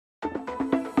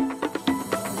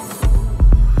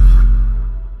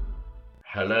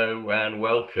Hello and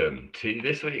welcome to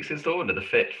this week's installment of the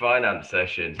Fit Finance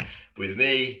Session with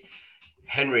me,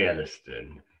 Henry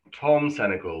Elliston, Tom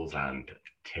Senegals and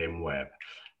Tim Webb.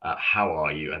 How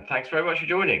are you? And thanks very much for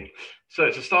joining. So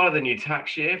it's the start of the new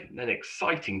tax year, an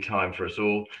exciting time for us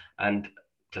all. And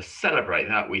to celebrate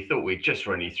that, we thought we'd just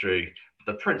run you through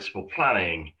the principal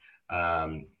planning,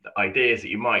 the ideas that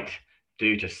you might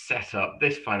do to set up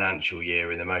this financial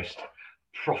year in the most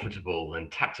profitable and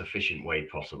tax efficient way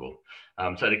possible.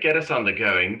 So to get us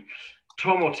undergoing,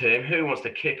 Tom or Tim, who wants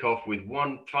to kick off with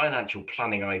one financial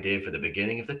planning idea for the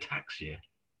beginning of the tax year?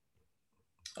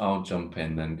 I'll jump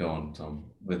in then. Go on, Tom,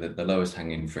 with the lowest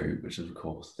hanging fruit, which is of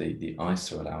course the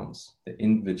ISA allowance, the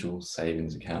individual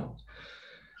savings account.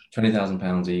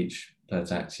 £20,000 each per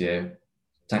tax year,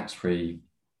 tax-free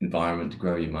environment to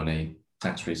grow your money,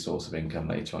 tax-free source of income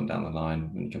later on down the line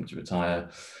when you come to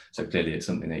retire. So clearly it's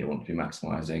something that you want to be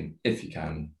maximising if you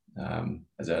can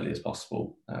as early as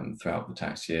possible throughout the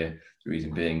tax year. The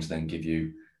reason being to then give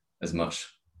you as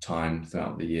much time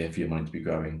throughout the year for your money to be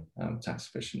growing tax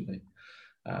efficiently.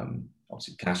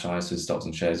 Obviously cash ISAs, stocks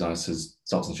and shares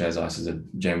ISAs are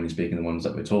generally speaking the ones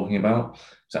that we're talking about.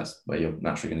 So that's where you're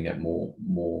naturally going to get more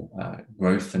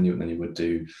growth than you would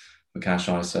do for cash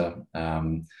ISA.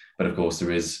 But of course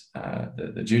there is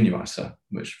the junior ISA,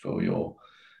 which for your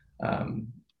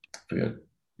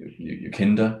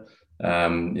kinder,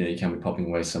 you can be popping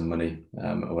away some money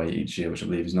away each year, which I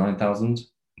believe is 9,000 a year.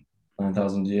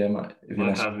 9,000 a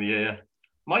year, yeah.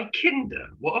 My kinder?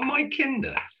 What are my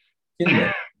kinder?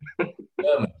 Kinder.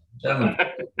 German.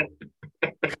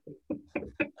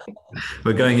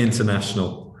 We're going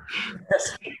international.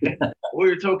 We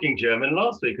were talking German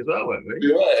last week as well, weren't we?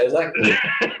 Yeah, exactly.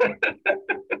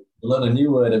 Learn a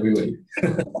new word every week.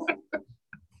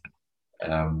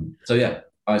 So yeah,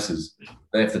 ISAs,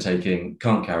 they have the taking,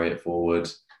 can't carry it forward.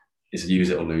 It's use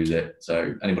it or lose it.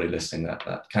 So anybody listening that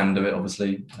can do it,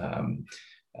 obviously,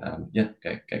 get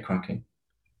cracking.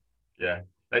 Yeah.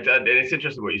 It's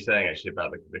interesting what you're saying actually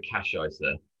about the cash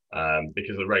ISA,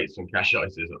 because the rates on cash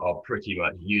ISAs are pretty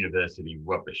much universally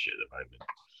rubbish at the moment.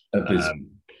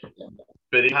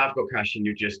 But if you have got cash and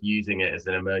you're just using it as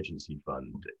an emergency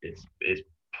fund, it's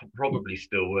probably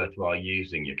still worthwhile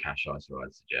using your cash ISA,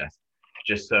 I'd suggest,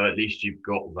 just so at least you've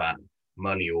got that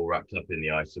money all wrapped up in the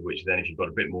ISA, which then if you've got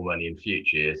a bit more money in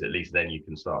future years, at least then you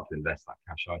can start to invest that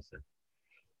cash ISA.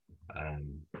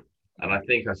 And I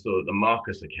think I saw that the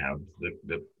Marcus account,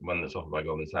 the one that's offered by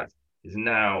Goldman Sachs, is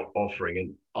now offering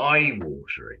an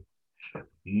eye-watering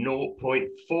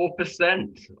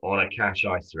 0.4% on a cash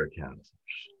ISA account.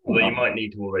 Although you might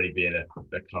need to already be in a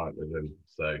client with them,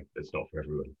 so it's not for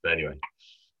everyone. But anyway,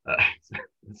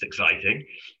 it's exciting.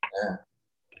 Yeah.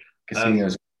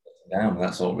 Casinos down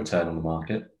that sort of return on the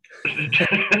market.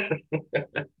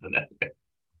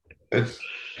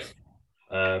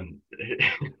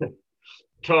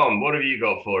 Tom, what have you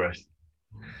got for us?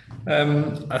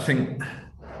 I think,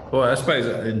 well, I suppose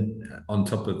on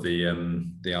top of the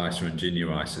ISA and junior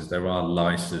ISAs, there are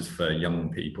LISAs for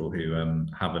young people who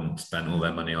haven't spent all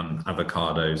their money on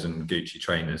avocados and Gucci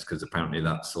trainers, because apparently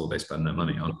that's all they spend their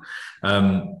money on.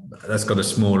 That's got a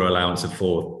smaller allowance of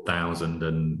 4,000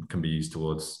 and can be used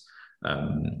towards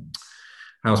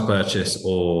house purchase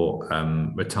or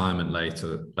retirement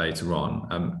later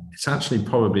on. It's actually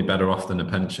probably better off than a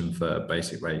pension for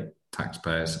basic rate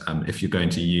taxpayers. If you're going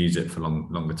to use it for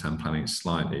longer term planning, it's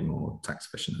slightly more tax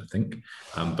efficient, I think,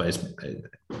 but it's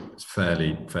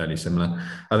fairly similar.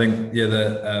 I think the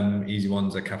other easy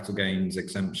ones are capital gains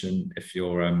exemption. If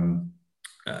you're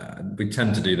we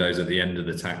tend to do those at the end of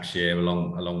the tax year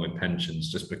along with pensions,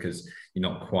 just because you're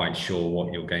not quite sure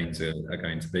what your gains are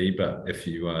going to be. But if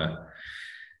you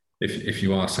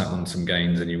are sat on some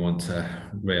gains and you want to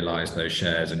realise those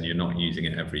shares and you're not using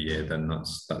it every year, then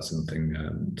that's something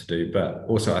to do. But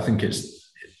also, I think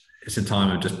it's a time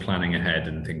of just planning ahead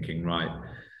and thinking, right,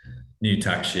 new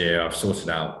tax year, I've sorted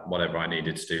out whatever I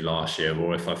needed to do last year,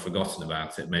 or if I've forgotten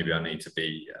about it, maybe I need to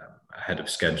be ahead of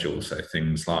schedule. So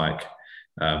things like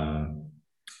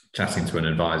chatting to an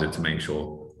advisor to make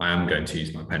sure I am going to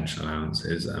use my pension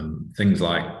allowances, things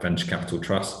like venture capital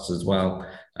trusts as well.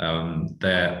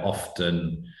 They're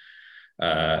often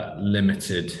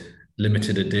limited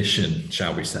edition,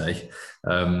 shall we say,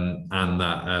 and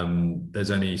that there's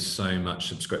only so much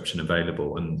subscription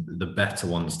available, and the better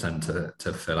ones tend to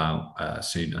fill out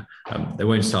sooner. They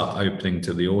won't start opening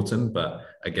till the autumn, but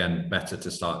again, better to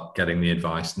start getting the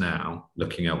advice now,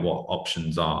 looking at what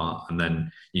options are, and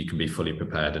then you can be fully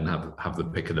prepared and have the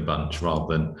pick of the bunch, rather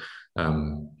than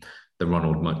the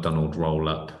Ronald McDonald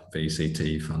roll-up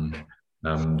VCT fund.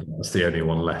 That's the only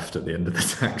one left at the end of the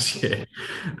tax year.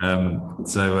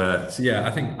 So yeah,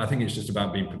 I think it's just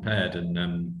about being prepared,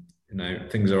 and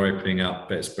things are opening up.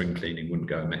 Bit of spring cleaning wouldn't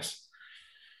go amiss.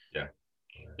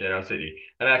 Yeah, absolutely.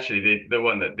 And actually, the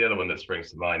other one that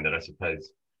springs to mind that I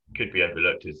suppose could be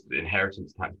overlooked is the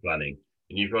inheritance tax planning.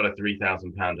 And you've got a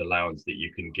 £3,000 allowance that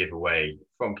you can give away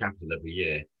from capital every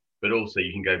year, but also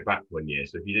you can go back 1 year.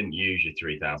 So if you didn't use your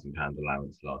 £3,000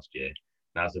 allowance last year,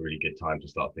 now's a really good time to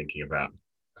start thinking about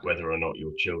whether or not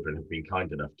your children have been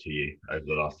kind enough to you over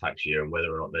the last tax year and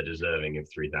whether or not they're deserving of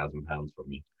 £3,000 from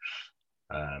you.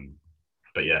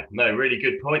 But yeah, no, really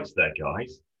good points there,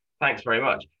 guys. Thanks very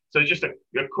much. So just a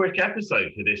quick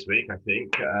episode for this week, I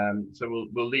think. So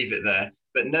we'll leave it there.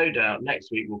 But no doubt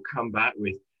next week we'll come back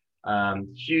with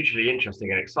hugely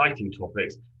interesting and exciting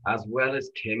topics, as well as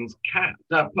Tim's cat.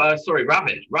 Rabbit. Who's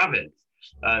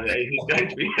going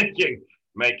to be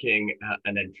making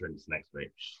an entrance next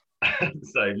week.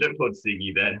 So look forward to seeing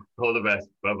you then. All the best.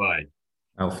 Bye-bye.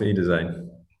 Auf Wiedersehen.